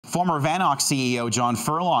Former Vanoc CEO John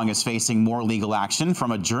Furlong is facing more legal action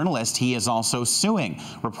from a journalist he is also suing.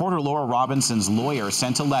 Reporter Laura Robinson's lawyer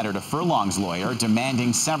sent a letter to Furlong's lawyer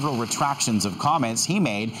demanding several retractions of comments he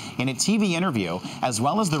made in a TV interview, as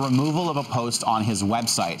well as the removal of a post on his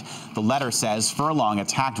website. The letter says Furlong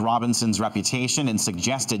attacked Robinson's reputation and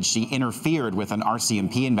suggested she interfered with an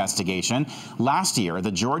RCMP investigation. Last year,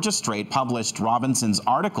 the Georgia Straight published Robinson's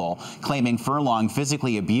article claiming Furlong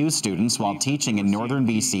physically abused students while teaching in northern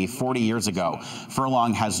BC 40 years ago.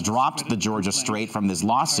 Furlong has dropped the Georgia Straight from this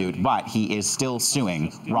lawsuit, but he is still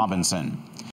suing Robinson.